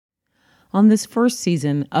On this first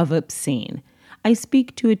season of OBSCENE, I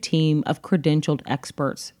speak to a team of credentialed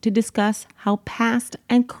experts to discuss how past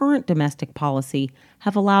and current domestic policy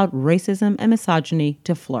have allowed racism and misogyny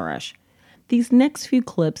to flourish. These next few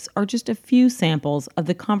clips are just a few samples of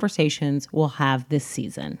the conversations we'll have this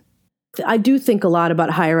season. I do think a lot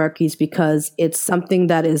about hierarchies because it's something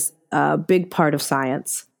that is a big part of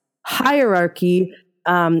science. Hierarchy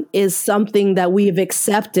is something that we've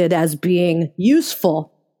accepted as being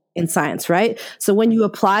useful in science, right? So when you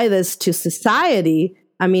apply this to society,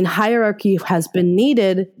 I mean, hierarchy has been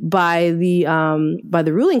needed by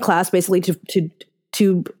the ruling class basically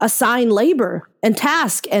to assign labor and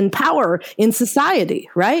task and power in society,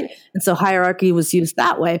 right? And so hierarchy was used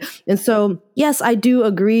that way. And so, yes, I do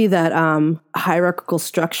agree that hierarchical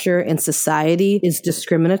structure in society is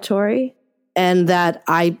discriminatory, and that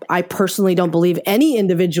I personally don't believe any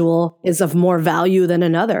individual is of more value than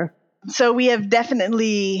another. So we have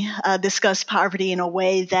definitely discussed poverty in a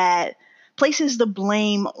way that places the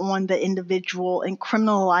blame on the individual and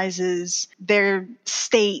criminalizes their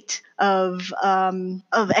state of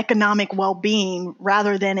economic well-being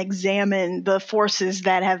rather than examine the forces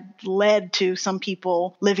that have led to some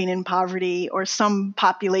people living in poverty or some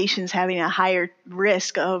populations having a higher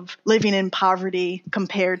risk of living in poverty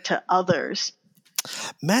compared to others.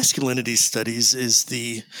 Masculinity studies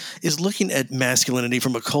is looking at masculinity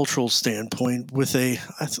from a cultural standpoint with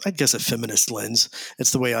I guess a feminist lens.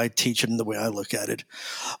 It's the way I teach it and the way I look at it.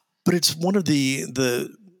 But it's one of the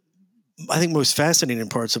I think most fascinating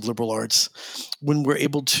parts of liberal arts when we're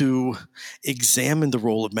able to examine the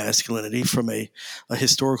role of masculinity from a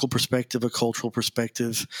historical perspective, a cultural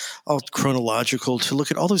perspective, chronological, to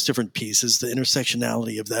look at all those different pieces, the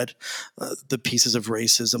intersectionality of that, the pieces of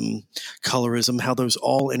racism, colorism, how those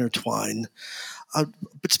all intertwine.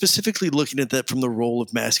 But specifically looking at that from the role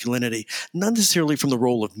of masculinity, not necessarily from the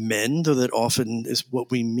role of men, though that often is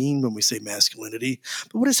what we mean when we say masculinity.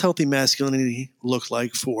 But what does healthy masculinity look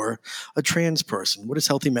like for a trans person? What does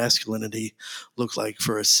healthy masculinity look like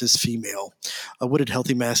for a cis female? What did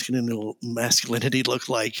healthy masculinity look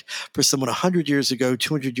like for someone 100 years ago,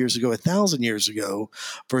 200 years ago, 1,000 years ago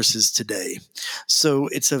versus today? So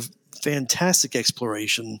it's a fantastic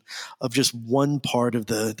exploration of just one part of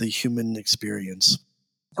the human experience.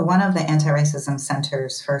 One of the Anti-Racism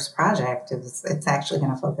Center's first project it's actually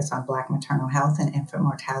going to focus on Black maternal health and infant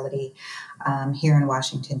mortality here in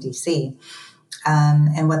Washington, D.C.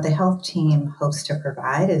 And what the health team hopes to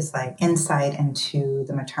provide is like insight into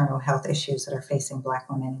the maternal health issues that are facing Black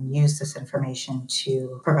women and use this information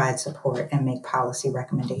to provide support and make policy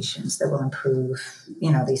recommendations that will improve,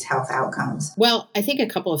 these health outcomes. Well, I think a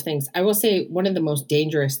couple of things. I will say one of the most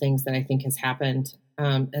dangerous things that I think has happened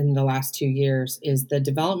in the last 2 years is the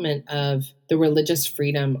development of the religious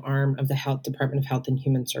freedom arm of the Department of Health and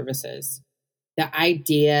Human Services. The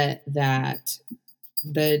idea that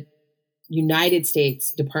the United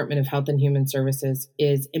States Department of Health and Human Services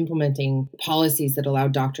is implementing policies that allow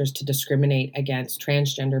doctors to discriminate against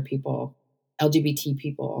transgender people, LGBT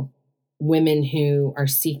people, women who are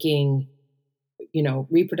seeking,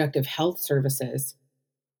 reproductive health services,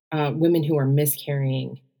 women who are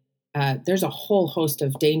miscarrying. There's a whole host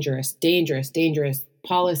of dangerous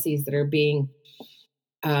policies that are being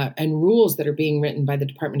and rules that are being written by the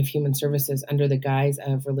Department of Human Services under the guise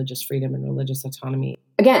of religious freedom and religious autonomy.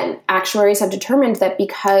 Again, actuaries have determined that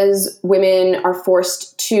because women are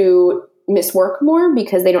forced to miss work more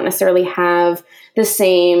because they don't necessarily have the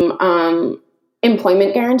same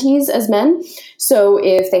employment guarantees as men. So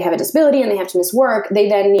if they have a disability and they have to miss work, they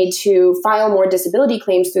then need to file more disability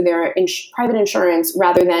claims through their private insurance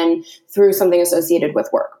rather than through something associated with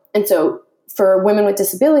work. And so for women with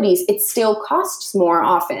disabilities, it still costs more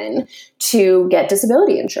often to get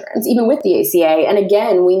disability insurance, even with the ACA. And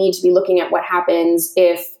again, we need to be looking at what happens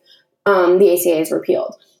if the ACA is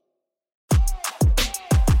repealed.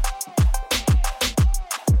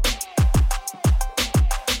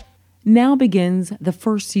 Now begins the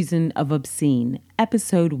first season of OBSCENE,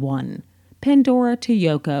 Episode 1, Pandora to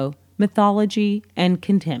Yoko, Mythology and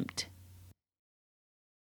Contempt.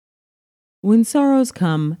 When sorrows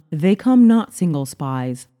come, they come not single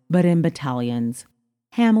spies, but in battalions.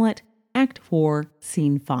 Hamlet, Act 4,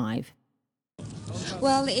 Scene 5.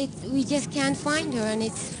 Well, we just can't find her, and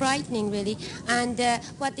it's frightening, really. And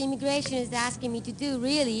what the immigration is asking me to do,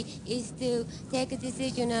 really, is to take a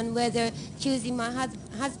decision on whether choosing my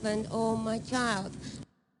husband or my child.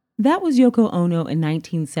 That was Yoko Ono in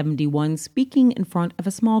 1971 speaking in front of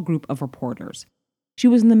a small group of reporters. She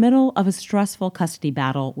was in the middle of a stressful custody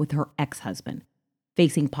battle with her ex-husband.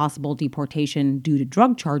 facing possible deportation due to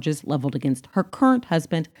drug charges leveled against her current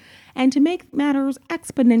husband, and to make matters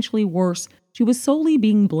exponentially worse, she was solely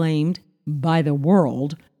being blamed by the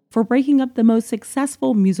world for breaking up the most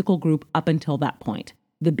successful musical group up until that point,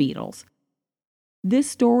 the Beatles. This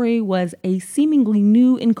story was a seemingly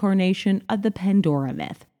new incarnation of the Pandora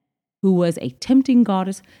myth, who was a tempting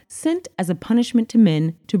goddess sent as a punishment to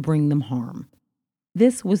men to bring them harm.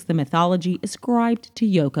 This was the mythology ascribed to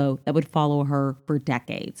Yoko that would follow her for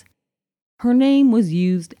decades. Her name was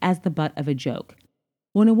used as the butt of a joke.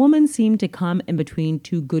 When a woman seemed to come in between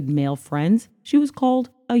two good male friends, she was called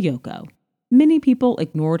a Yoko. Many people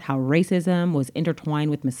ignored how racism was intertwined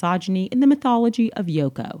with misogyny in the mythology of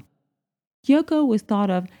Yoko. Yoko was thought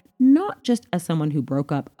of not just as someone who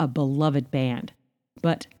broke up a beloved band,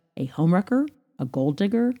 but a homewrecker, a gold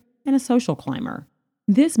digger, and a social climber.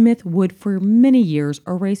 This myth would for many years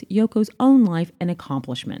erase Yoko's own life and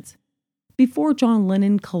accomplishments. Before John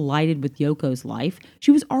Lennon collided with Yoko's life,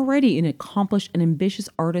 she was already an accomplished and ambitious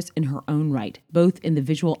artist in her own right, both in the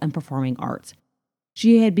visual and performing arts.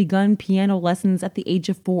 She had begun piano lessons at the age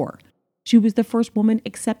of 4. She was the first woman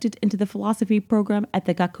accepted into the philosophy program at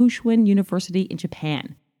the Gakushuen University in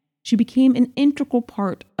Japan. She became an integral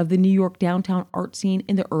part of the New York downtown art scene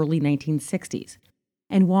in the early 1960s.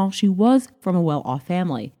 And while she was from a well-off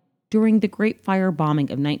family, during the Great Fire bombing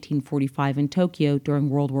of 1945 in Tokyo during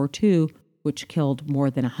World War II, which killed more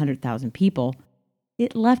than 100,000 people,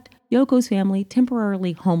 it left Yoko's family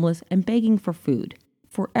temporarily homeless and begging for food,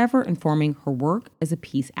 forever informing her work as a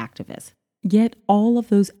peace activist. Yet all of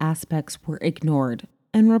those aspects were ignored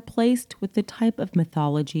and replaced with the type of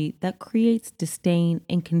mythology that creates disdain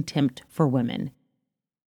and contempt for women.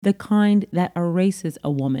 The kind that erases a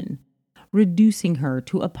woman, reducing her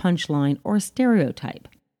to a punchline or a stereotype.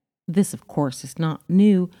 This, of course, is not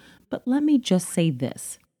new, but let me just say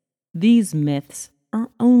this. These myths are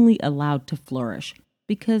only allowed to flourish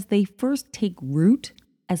because they first take root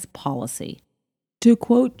as policy. To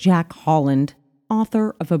quote Jack Holland,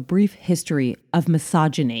 author of A Brief History of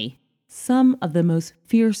Misogyny, some of the most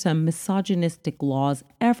fearsome misogynistic laws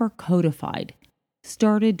ever codified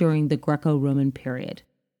started during the Greco-Roman period.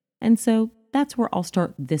 And so that's where I'll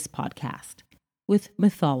start this podcast, with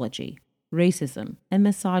mythology, racism, and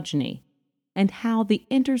misogyny, and how the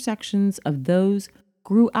intersections of those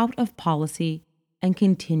grew out of policy and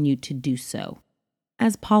continue to do so.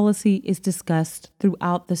 As policy is discussed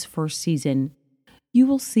throughout this first season, you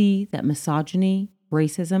will see that misogyny,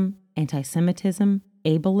 racism, anti-Semitism,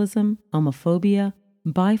 ableism, homophobia,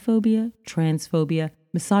 biphobia, transphobia,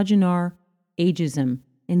 misogynar, ageism,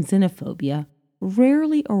 and xenophobia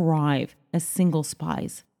rarely arrive as single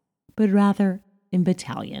spies, but rather in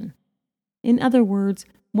battalion. In other words,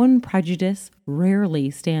 one prejudice rarely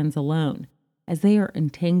stands alone, as they are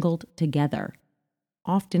entangled together,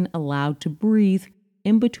 often allowed to breathe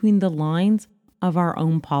in between the lines of our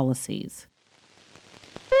own policies.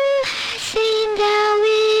 Who has seen the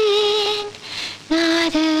wind?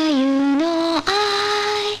 Neither you nor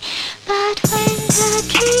I. But when the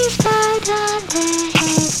trees bow down their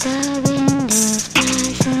heads, the wind is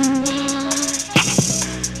passing by.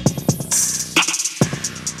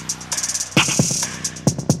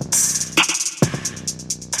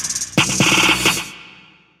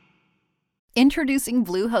 Introducing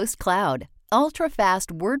Bluehost Cloud, ultra-fast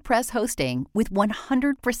WordPress hosting with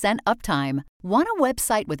 100% uptime. Want a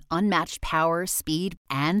website with unmatched power, speed,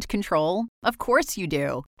 and control? Of course you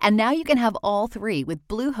do. And now you can have all three with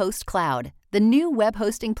Bluehost Cloud, the new web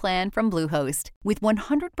hosting plan from Bluehost. With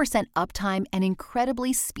 100% uptime and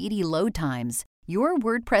incredibly speedy load times, your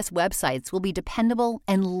WordPress websites will be dependable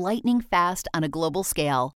and lightning fast on a global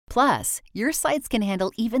scale. Plus, your sites can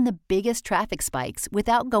handle even the biggest traffic spikes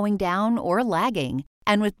without going down or lagging.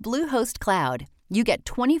 And with Bluehost Cloud, you get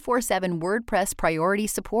 24/7 WordPress priority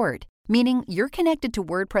support, meaning you're connected to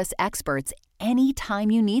WordPress experts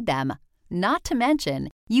anytime you need them. Not to mention,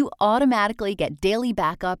 you automatically get daily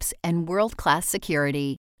backups and world-class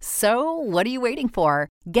security. So, what are you waiting for?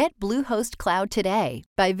 Get Bluehost Cloud today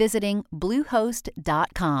by visiting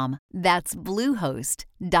Bluehost.com. That's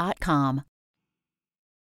Bluehost.com.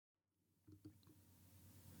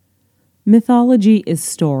 Mythology is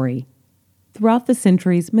story. Throughout the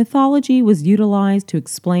centuries, mythology was utilized to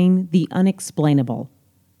explain the unexplainable.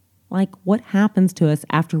 Like what happens to us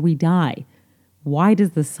after we die? Why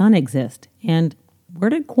does the sun exist? And where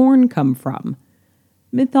did corn come from?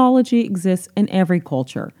 Mythology exists in every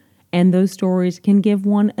culture, and those stories can give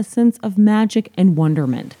one a sense of magic and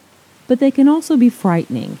wonderment. But they can also be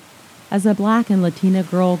frightening. As a Black and Latina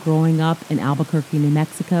girl growing up in Albuquerque, New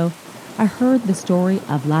Mexico, I heard the story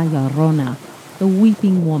of La Llorona, the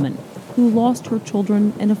weeping woman, who lost her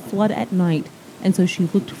children in a flood at night, and so she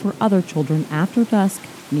looked for other children after dusk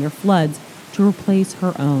near floods to replace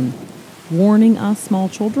her own, warning us small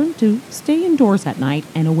children to stay indoors at night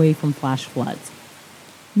and away from flash floods.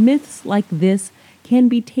 Myths like this can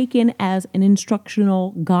be taken as an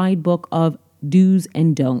instructional guidebook of do's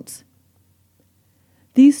and don'ts.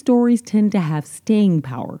 These stories tend to have staying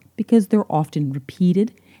power because they're often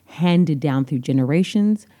repeated, handed down through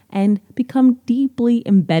generations, and become deeply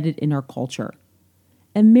embedded in our culture.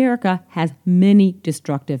 America has many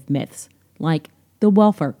destructive myths, like the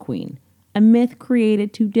welfare queen, a myth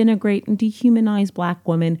created to denigrate and dehumanize Black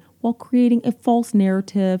women while creating a false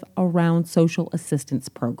narrative around social assistance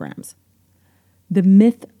programs. The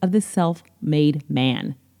myth of the self-made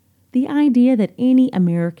man, the idea that any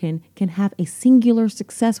American can have a singular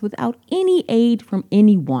success without any aid from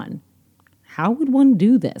anyone. How would one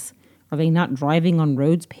do this? Are they not driving on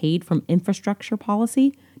roads paid from infrastructure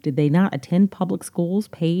policy? Did they not attend public schools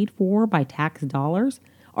paid for by tax dollars?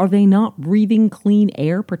 Are they not breathing clean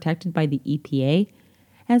air protected by the EPA?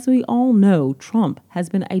 As we all know, Trump has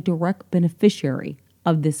been a direct beneficiary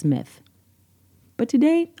of this myth. But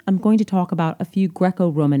today, I'm going to talk about a few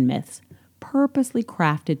Greco-Roman myths, purposely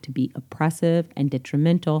crafted to be oppressive and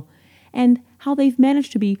detrimental, and how they've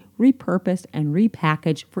managed to be repurposed and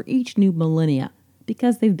repackaged for each new millennia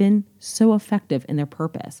because they've been so effective in their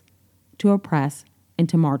purpose, to oppress and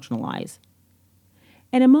to marginalize.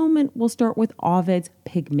 In a moment, we'll start with Ovid's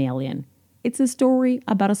Pygmalion. It's a story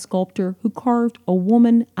about a sculptor who carved a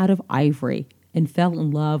woman out of ivory and fell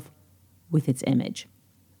in love with its image.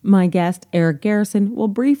 My guest, Eric Garrison, will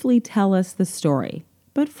briefly tell us the story,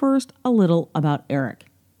 but first, a little about Eric.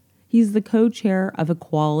 He's the co-chair of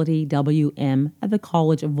Equality WM at the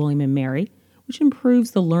College of William & Mary, which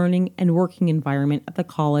improves the learning and working environment at the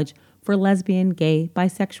college for lesbian, gay,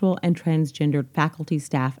 bisexual, and transgendered faculty,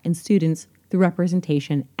 staff, and students through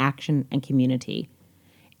representation, action, and community.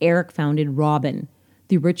 Eric founded Robin,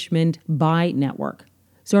 the Richmond Bi Network,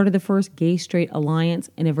 started the first gay-straight alliance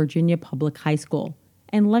in a Virginia public high school,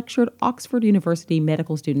 and lectured Oxford University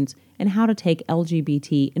medical students on how to take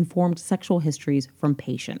LGBT-informed sexual histories from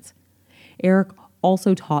patients. Eric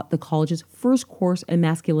also taught the college's first course in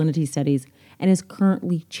masculinity studies and is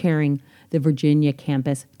currently chairing the Virginia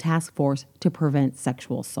campus task force to prevent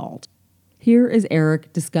sexual assault. Here is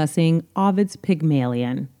Eric discussing Ovid's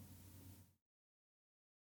Pygmalion.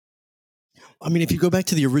 I mean, if you go back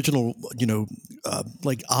to the original,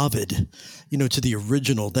 like Ovid, to the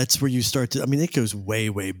original, that's where you start to, I mean, it goes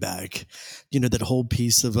way, way back, that whole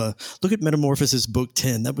piece of, look at Metamorphosis Book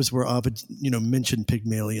 10. That was where Ovid, mentioned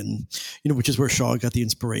Pygmalion, which is where Shaw got the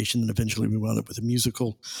inspiration. And eventually we wound up with a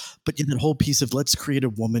musical. But that whole piece of let's create a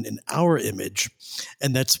woman in our image.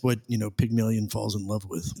 And that's what, Pygmalion falls in love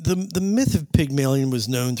with. The myth of Pygmalion was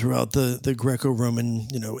known throughout the Greco-Roman,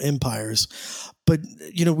 empires. But,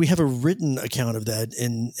 we have a written account of that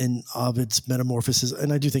in Ovid's Metamorphoses,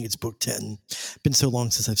 and I do think it's Book 10. Been so long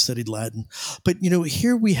since I've studied Latin. But,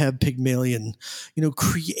 here we have Pygmalion,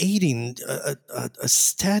 creating a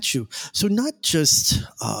statue. So not just,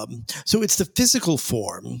 so it's the physical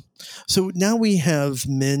form. So now we have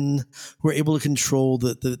men who are able to control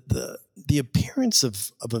the appearance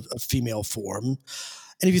of a female form.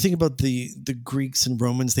 And if you think about the Greeks and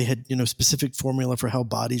Romans, they had, specific formula for how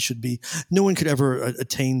bodies should be. No one could ever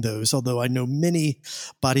attain those, although I know many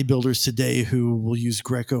bodybuilders today who will use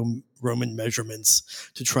Greco-Roman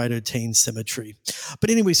measurements to try to attain symmetry.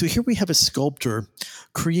 But anyway, so here we have a sculptor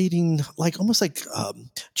creating almost like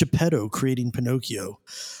Geppetto creating Pinocchio.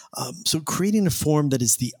 So creating a form that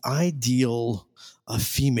is the ideal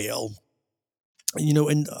female,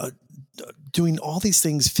 and doing all these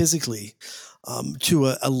things physically to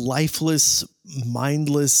a lifeless,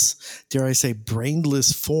 mindless, dare I say,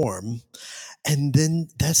 brainless form. And then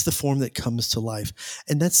that's the form that comes to life.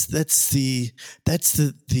 And that's the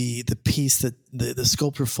piece that the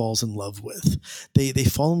sculptor falls in love with. They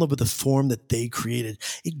fall in love with the form that they created.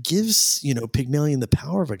 It gives, Pygmalion the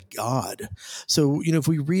power of a god. So, if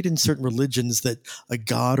we read in certain religions that a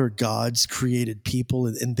god or gods created people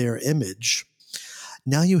in their image,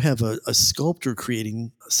 now you have a sculptor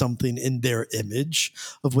creating something in their image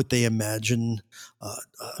of what they imagine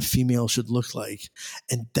a female should look like.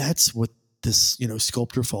 And that's what this,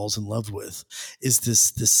 sculptor falls in love with, is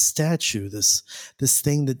this statue, this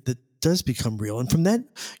thing that does become real. And from that,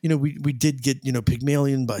 we did get,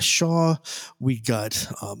 Pygmalion by Shaw. We got,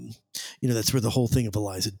 that's where the whole thing of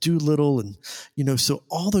Eliza Doolittle and, so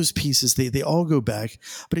all those pieces, they all go back,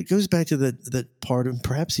 but it goes back to that part, and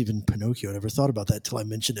perhaps even Pinocchio. I never thought about that till I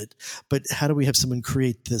mentioned it. But how do we have someone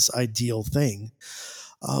create this ideal thing?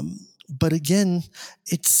 But again,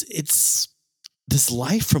 it's this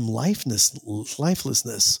life from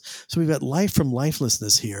lifelessness. So we've got life from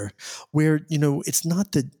lifelessness here, where it's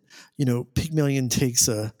not that Pygmalion takes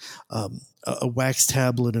a wax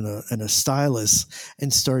tablet and a stylus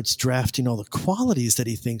and starts drafting all the qualities that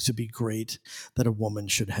he thinks would be great that a woman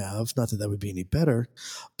should have. Not that that would be any better,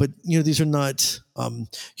 but these are not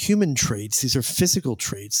human traits; these are physical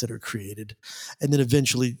traits that are created, and then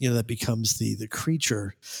eventually that becomes the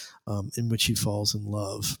creature in which he falls in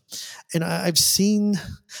love. And I've seen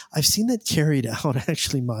that carried out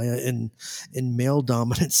actually, Maya, in male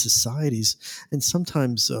dominant societies, and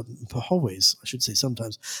sometimes always, I should say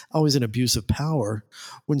sometimes, always an abuse of power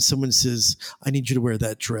when someone says, I need you to wear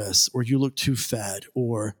that dress, or you look too fat,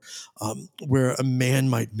 or where a man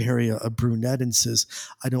might marry a brunette and says,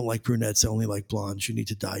 I don't like brunettes, I only like blondes, you need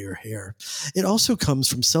to dye your hair. It also comes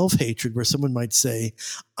from self-hatred, where someone might say,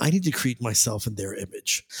 I need to create myself in their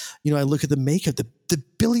image. I look at the makeup, the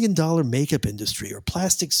billion-dollar makeup industry, or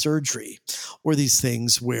plastic surgery, or these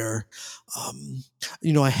things where,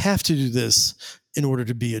 I have to do this in order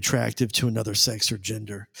to be attractive to another sex or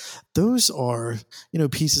gender. Those are,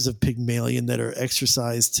 pieces of Pygmalion that are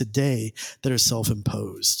exercised today that are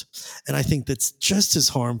self-imposed. And I think that's just as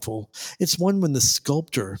harmful. It's one when the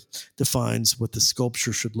sculptor defines what the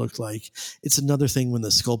sculpture should look like. It's another thing when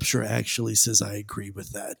the sculpture actually says, I agree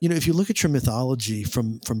with that. If you look at your mythology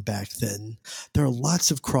from back then, there are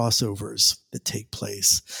lots of crossovers that take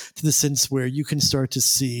place, to the sense where you can start to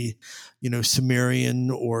see,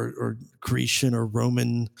 Sumerian or Grecian or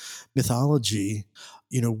Roman mythology,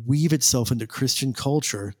 weave itself into Christian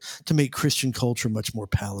culture to make Christian culture much more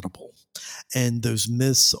palatable. And those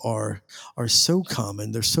myths are so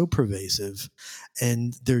common, they're so pervasive,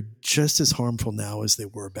 and they're just as harmful now as they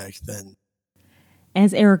were back then.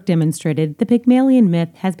 As Eric demonstrated, the Pygmalion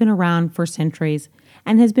myth has been around for centuries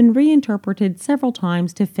and has been reinterpreted several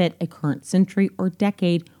times to fit a current century or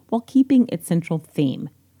decade while keeping its central theme.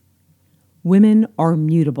 Women are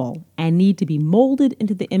mutable and need to be molded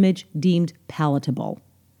into the image deemed palatable.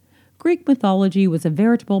 Greek mythology was a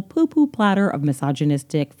veritable poo-poo platter of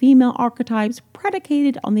misogynistic female archetypes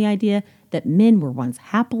predicated on the idea that men were once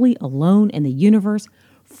happily alone in the universe,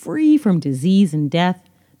 free from disease and death,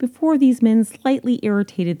 before these men slightly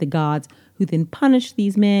irritated the gods, who then punished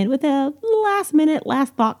these men with a last-minute,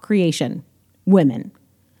 last-thought creation: women.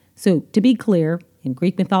 So, to be clear, in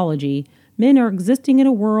Greek mythology, men are existing in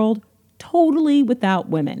a world totally without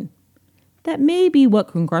women. That may be what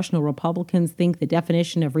congressional Republicans think the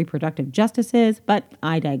definition of reproductive justice is, but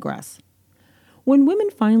I digress. When women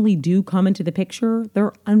finally do come into the picture,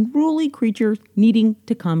 they're unruly creatures needing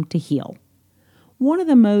to come to heel. One of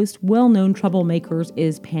the most well-known troublemakers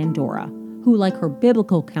is Pandora, who, like her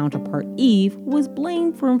biblical counterpart Eve, was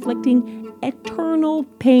blamed for inflicting eternal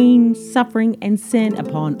pain, suffering, and sin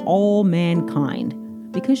upon all mankind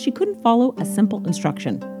because she couldn't follow a simple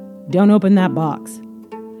instruction: don't open that box.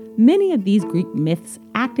 Many of these Greek myths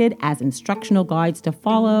acted as instructional guides to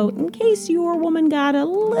follow in case your woman got a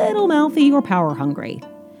little mouthy or power hungry.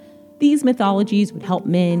 These mythologies would help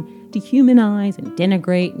men dehumanize and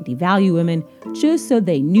denigrate and devalue women just so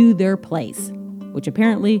they knew their place, which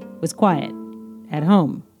apparently was quiet, at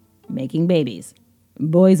home, making babies.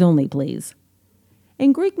 Boys only, please.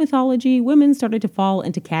 In Greek mythology, women started to fall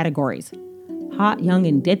into categories: hot, young,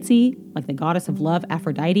 and ditzy, like the goddess of love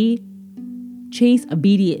Aphrodite; chase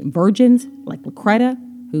obedient virgins, like Lucreta,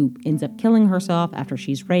 who ends up killing herself after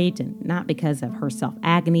she's raped, and not because of her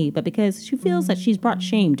self-agony, but because she feels that she's brought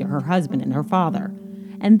shame to her husband and her father.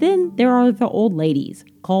 And then there are the old ladies,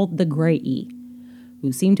 called the Grey,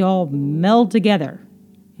 who seem to all meld together,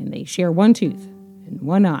 and they share one tooth and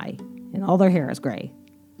one eye, and all their hair is gray.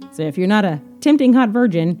 So if you're not a tempting hot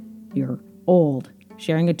virgin, you're old,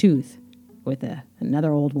 sharing a tooth with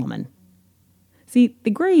another old woman. See,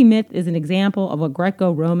 the Grey myth is an example of what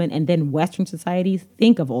Greco-Roman and then Western societies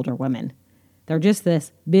think of older women. They're just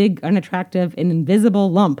this big, unattractive, and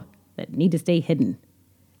invisible lump that need to stay hidden.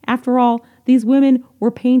 After all, these women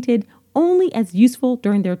were painted only as useful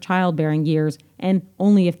during their childbearing years and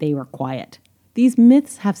only if they were quiet. These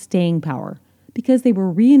myths have staying power because they were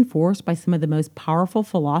reinforced by some of the most powerful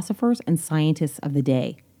philosophers and scientists of the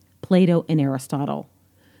day, Plato and Aristotle,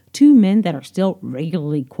 two men that are still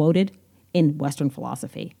regularly quoted in Western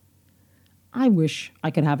philosophy. I wish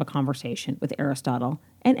I could have a conversation with Aristotle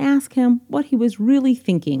and ask him what he was really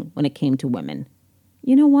thinking when it came to women.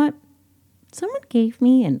 You know what? Someone gave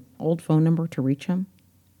me an old phone number to reach him.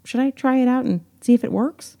 Should I try it out and see if it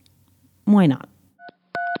works? Why not?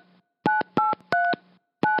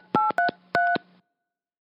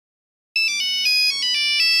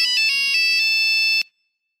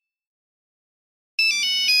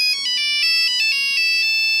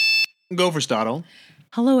 Go for Aristotle.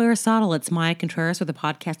 Hello, Aristotle. It's Maya Contreras with the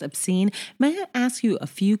podcast OBSCENE. May I ask you a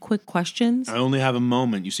few quick questions? I only have a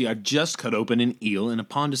moment. You see, I've just cut open an eel, and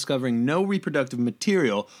upon discovering no reproductive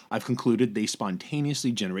material, I've concluded they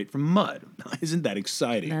spontaneously generate from mud. Isn't that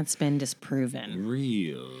exciting? That's been disproven.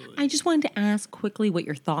 Really? I just wanted to ask quickly what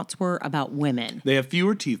your thoughts were about women. They have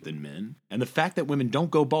fewer teeth than men, and the fact that women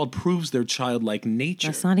don't go bald proves their childlike nature.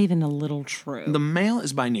 That's not even a little true. The male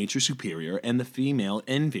is by nature superior, and the female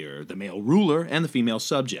inferior, the male ruler and the female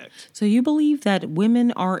subject. So you believe that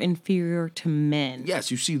women are inferior to men? Yes,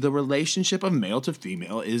 you see, the relationship of male to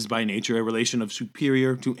female is by nature a relation of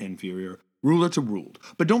superior to inferior, ruler to ruled.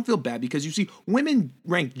 But don't feel bad because, you see, women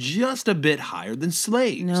rank just a bit higher than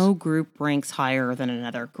slaves. No group ranks higher than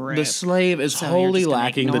another group. The slave is So wholly you're just gonna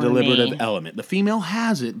lacking the ignore deliberative me. element. The female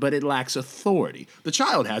has it, but it lacks authority. The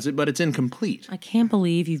child has it, but it's incomplete. I can't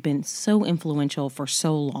believe you've been so influential for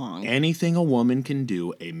so long. Anything a woman can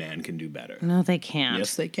do, a man can do better. No, they can't.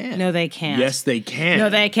 Yes, they can. No, they can't. Yes, they can. No,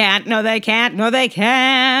 they can't. No, they can't. No, they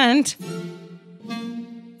can't.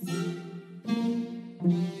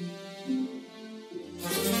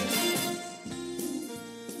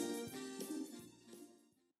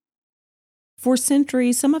 For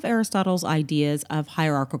centuries, some of Aristotle's ideas of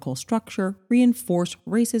hierarchical structure reinforced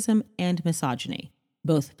racism and misogyny,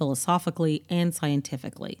 both philosophically and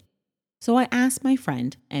scientifically. So I asked my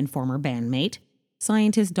friend and former bandmate,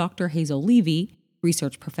 scientist Dr. Hazel Levy,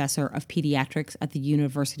 research professor of pediatrics at the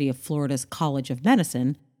University of Florida's College of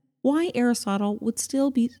Medicine, why Aristotle would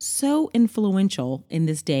still be so influential in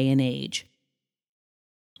this day and age.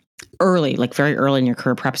 Early, like very early in your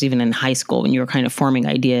career, perhaps even in high school when you were kind of forming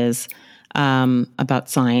ideas about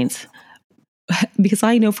science, because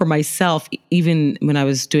I know for myself, even when I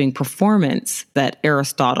was doing performance, that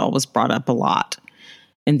Aristotle was brought up a lot.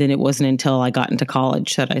 And then it wasn't until I got into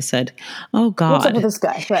college that I said, oh God. What's up with this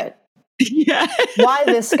guy? Right. Yeah. Why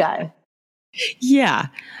this guy? Yeah.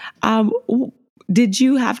 Did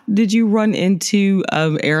you run into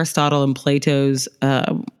Aristotle and Plato's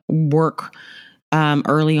work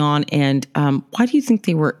early on? And why do you think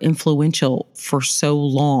they were influential for so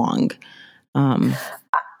long?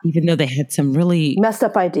 Even though they had some really messed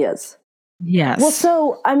up ideas. Yes. Well,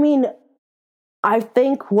 so, I mean, I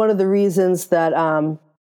think one of the reasons that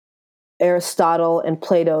Aristotle and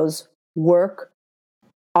Plato's work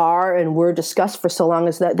are and were discussed for so long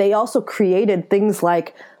is that they also created things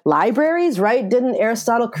like libraries, right? Didn't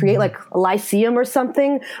Aristotle create like a lyceum or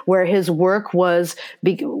something where his work was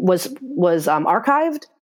archived?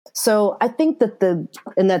 So I think that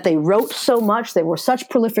that they wrote so much, they were such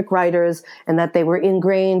prolific writers, and that they were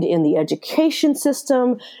ingrained in the education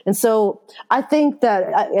system. And so I think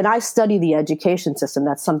that, and I study the education system,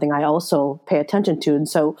 that's something I also pay attention to. And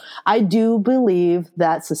so I do believe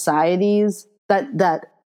that societies, that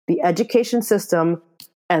the education system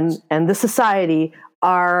and the society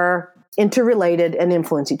are interrelated and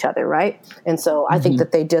influence each other, right? And so I think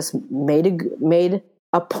that they just made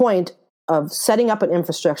a point of setting up an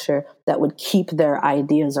infrastructure that would keep their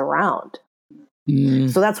ideas around.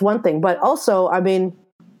 So that's one thing. But also, I mean,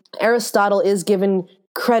 Aristotle is given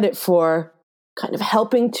credit for kind of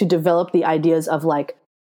helping to develop the ideas of like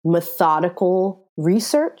methodical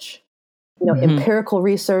research, empirical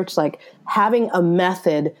research, like having a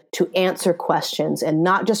method to answer questions and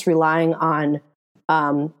not just relying on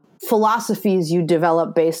philosophies you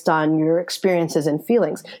develop based on your experiences and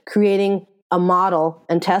feelings, creating a model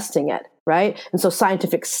and testing it. Right. And so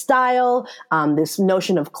scientific style, this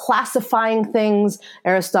notion of classifying things,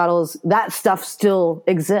 Aristotle's, that stuff still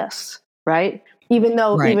exists. Right. Even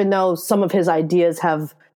though some of his ideas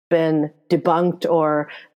have been debunked or,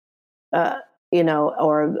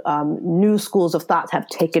 new schools of thought have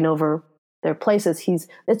taken over their places.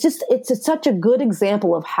 It's such a good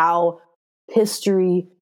example of how history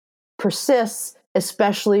persists,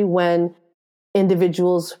 especially when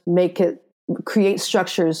individuals create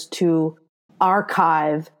structures to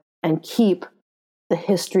archive and keep the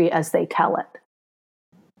history as they tell it.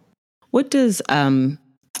 What does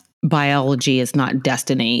biology is not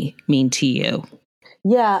destiny mean to you?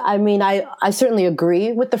 Yeah, I mean, I certainly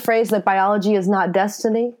agree with the phrase that biology is not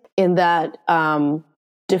destiny, in that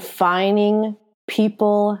defining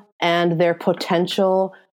people and their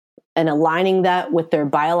potential and aligning that with their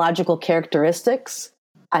biological characteristics,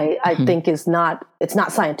 I think it's not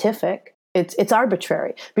scientific. It's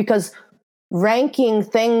arbitrary, because ranking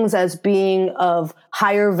things as being of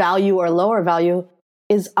higher value or lower value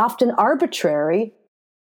is often arbitrary,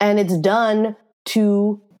 and it's done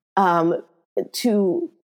to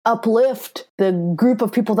uplift the group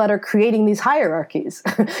of people that are creating these hierarchies.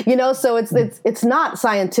 So it's not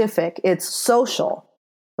scientific, it's social,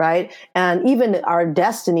 right? And even our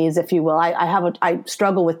destinies, if you will. I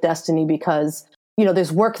struggle with destiny because,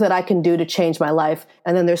 there's work that I can do to change my life,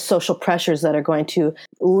 and then there's social pressures that are going to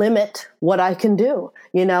limit what I can do,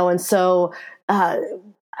 and so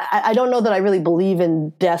I don't know that I really believe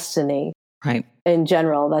in destiny, right, in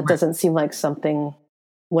general. That doesn't seem like something,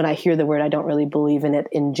 when I hear the word, I don't really believe in it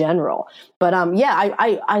in general. But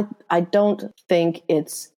I don't think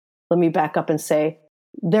it's, let me back up and say,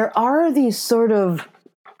 there are these sort of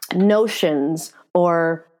notions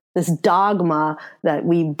or this dogma that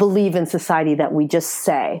we believe in society that we just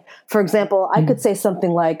say. For example, I could say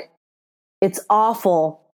something like, it's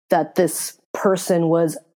awful that this person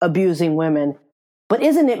was abusing women, but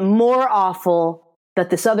isn't it more awful that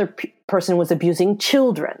this other person was abusing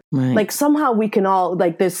children? right. Like somehow we can all,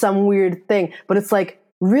 like, there's some weird thing, but it's like,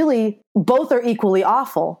 really, both are equally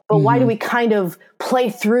awful. But why do we kind of play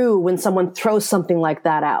through when someone throws something like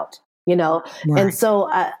that out? Right. And so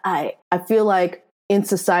I feel like in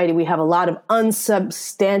society, we have a lot of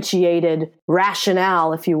unsubstantiated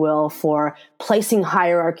rationale, if you will, for placing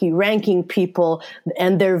hierarchy, ranking people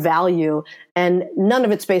and their value. And none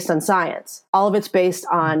of it's based on science. All of it's based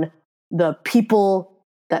on the people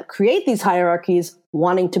that create these hierarchies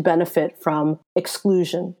wanting to benefit from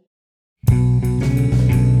exclusion.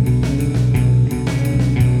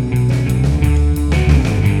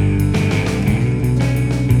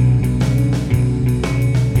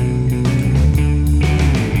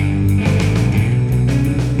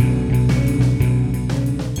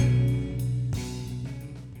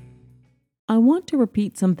 I want to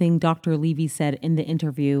repeat something Dr. Levy said in the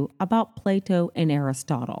interview about Plato and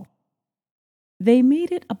Aristotle. They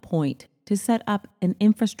made it a point to set up an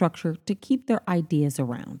infrastructure to keep their ideas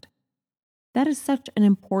around. That is such an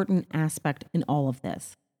important aspect in all of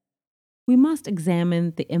this. We must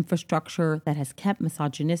examine the infrastructure that has kept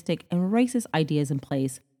misogynistic and racist ideas in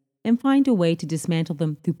place and find a way to dismantle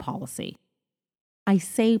them through policy. I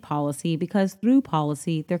say policy because through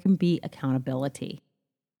policy there can be accountability.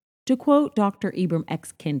 To quote Dr. Ibram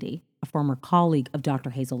X. Kendi, a former colleague of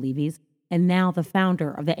Dr. Hazel Levy's, and now the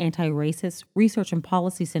founder of the Anti-Racist Research and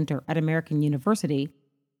Policy Center at American University,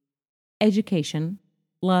 education,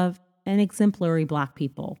 love, and exemplary Black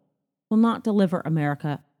people will not deliver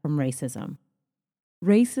America from racism.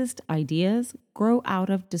 Racist ideas grow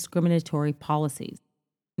out of discriminatory policies,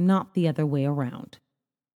 not the other way around.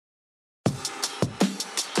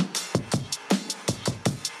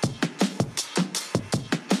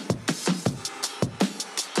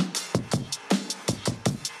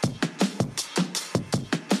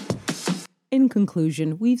 In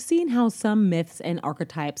conclusion, we've seen how some myths and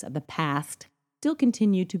archetypes of the past still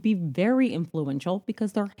continue to be very influential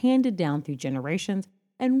because they're handed down through generations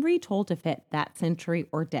and retold to fit that century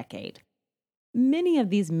or decade. Many of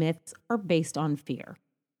these myths are based on fear.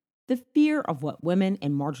 The fear of what women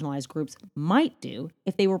and marginalized groups might do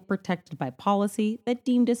if they were protected by policy that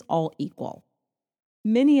deemed us all equal.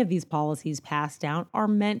 Many of these policies passed down are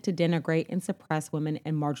meant to denigrate and suppress women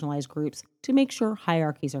and marginalized groups to make sure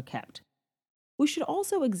hierarchies are kept. We should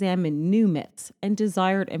also examine new myths and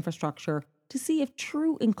desired infrastructure to see if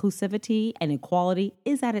true inclusivity and equality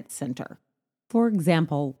is at its center. For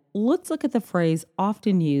example, let's look at the phrase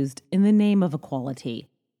often used in the name of equality: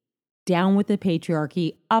 down with the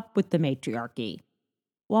patriarchy, up with the matriarchy.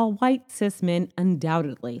 While white cis men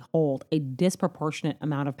undoubtedly hold a disproportionate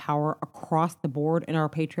amount of power across the board in our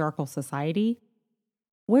patriarchal society,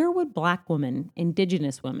 where would Black women,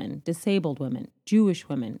 Indigenous women, disabled women, Jewish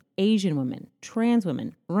women, Asian women, trans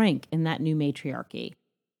women rank in that new matriarchy?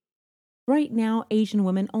 Right now, Asian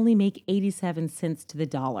women only make 87 cents to the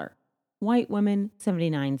dollar. White women,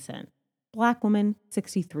 79 cents. Black women,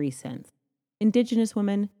 63 cents. Indigenous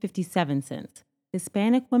women, 57 cents.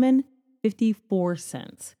 Hispanic women, 54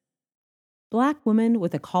 cents. Black women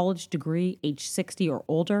with a college degree age 60 or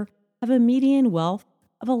older have a median wealth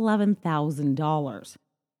of $11,000.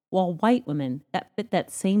 While white women that fit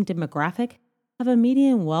that same demographic have a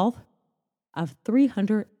median wealth of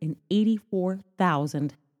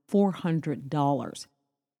 $384,400.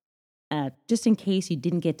 Just in case you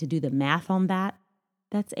didn't get to do the math on that,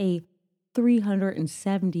 that's a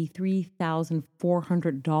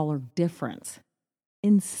 $373,400 difference.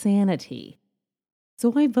 Insanity.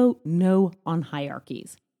 So I vote no on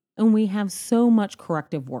hierarchies, and we have so much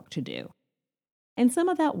corrective work to do. And some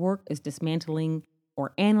of that work is dismantling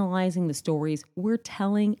or analyzing the stories we're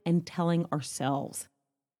telling and telling ourselves.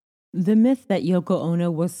 The myth that Yoko Ono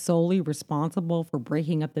was solely responsible for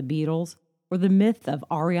breaking up the Beatles, or the myth of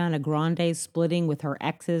Ariana Grande splitting with her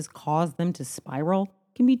exes caused them to spiral,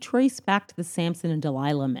 can be traced back to the Samson and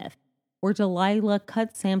Delilah myth. where Delilah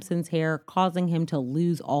cut Samson's hair, causing him to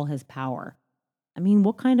lose all his power. I mean,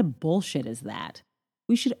 what kind of bullshit is that?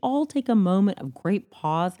 We should all take a moment of great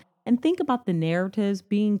pause and think about the narratives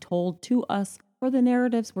being told to us or the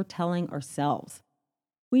narratives we're telling ourselves.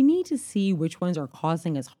 We need to see which ones are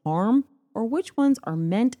causing us harm or which ones are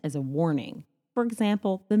meant as a warning. For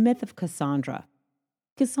example, the myth of Cassandra.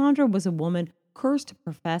 Cassandra was a woman cursed to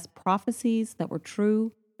profess prophecies that were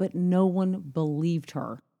true, but no one believed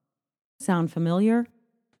her. Sound familiar?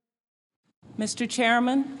 Mr.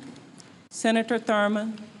 Chairman, Senator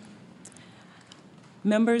Thurmond,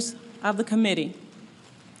 members of the committee,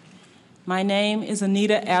 my name is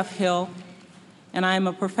Anita F. Hill, and I am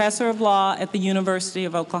a professor of law at the University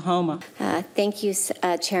of Oklahoma. Thank you,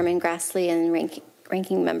 Chairman Grassley and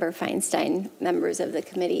Ranking Member Feinstein, members of the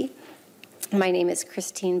committee. My name is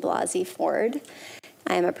Christine Blasey Ford.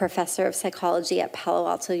 I am a professor of psychology at Palo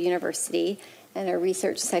Alto University and a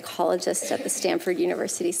research psychologist at the Stanford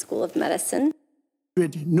University School of Medicine.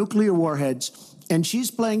 Nuclear warheads, and she's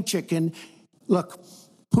playing chicken. Look,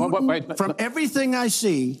 Putin, from everything I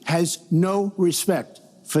see, has no respect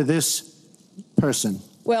for this person.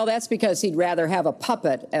 Well, that's because he'd rather have a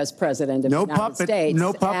puppet as president of the United States.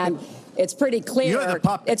 No puppet. And it's pretty clear. You're the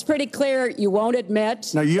puppet. It's pretty clear you won't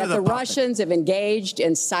admit that the Russians have engaged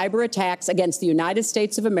in cyber attacks against the United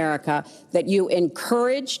States of America, that you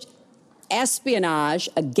encouraged espionage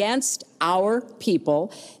against our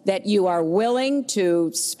people, that you are willing to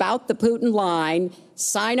spout the Putin line,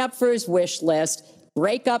 sign up for his wish list,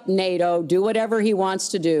 break up NATO, do whatever he wants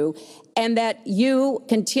to do, and that you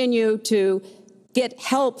continue to get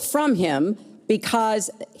help from him because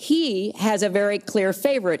he has a very clear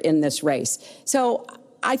favorite in this race. So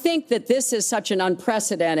I think that this is such an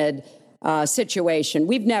unprecedented situation.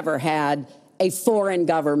 We've never had a foreign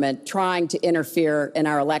government trying to interfere in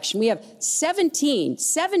our election. We have 17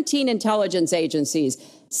 intelligence agencies,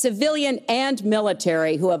 civilian and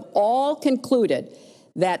military, who have all concluded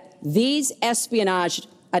that these espionage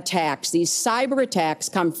attacks, these cyber attacks,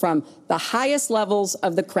 come from the highest levels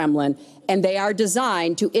of the Kremlin, and they are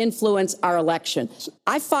designed to influence our election.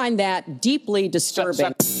 I find that deeply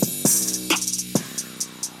disturbing.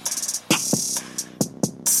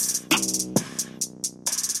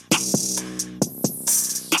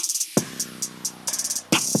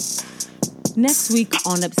 Next week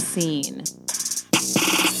on Obscene.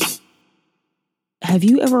 Have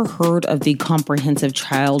you ever heard of the Comprehensive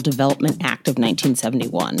Child Development Act of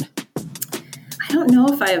 1971? I don't know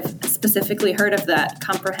if I've specifically heard of that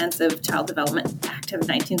Comprehensive Child Development Act of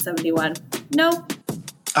 1971. No.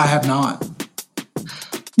 I have not.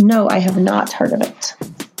 No, I have not heard of it.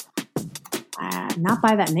 Not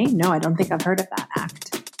by that name. No, I don't think I've heard of that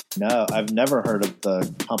act. No, I've never heard of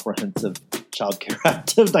the Comprehensive Child Care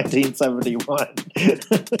Act of 1971.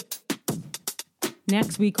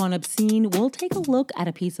 Next week on Obscene, we'll take a look at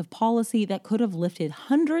a piece of policy that could have lifted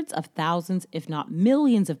hundreds of thousands, if not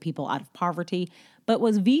millions of people out of poverty, but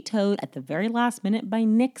was vetoed at the very last minute by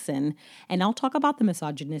Nixon, and I'll talk about the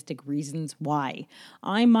misogynistic reasons why.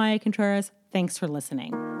 I'm Maya Contreras. Thanks for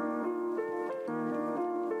listening.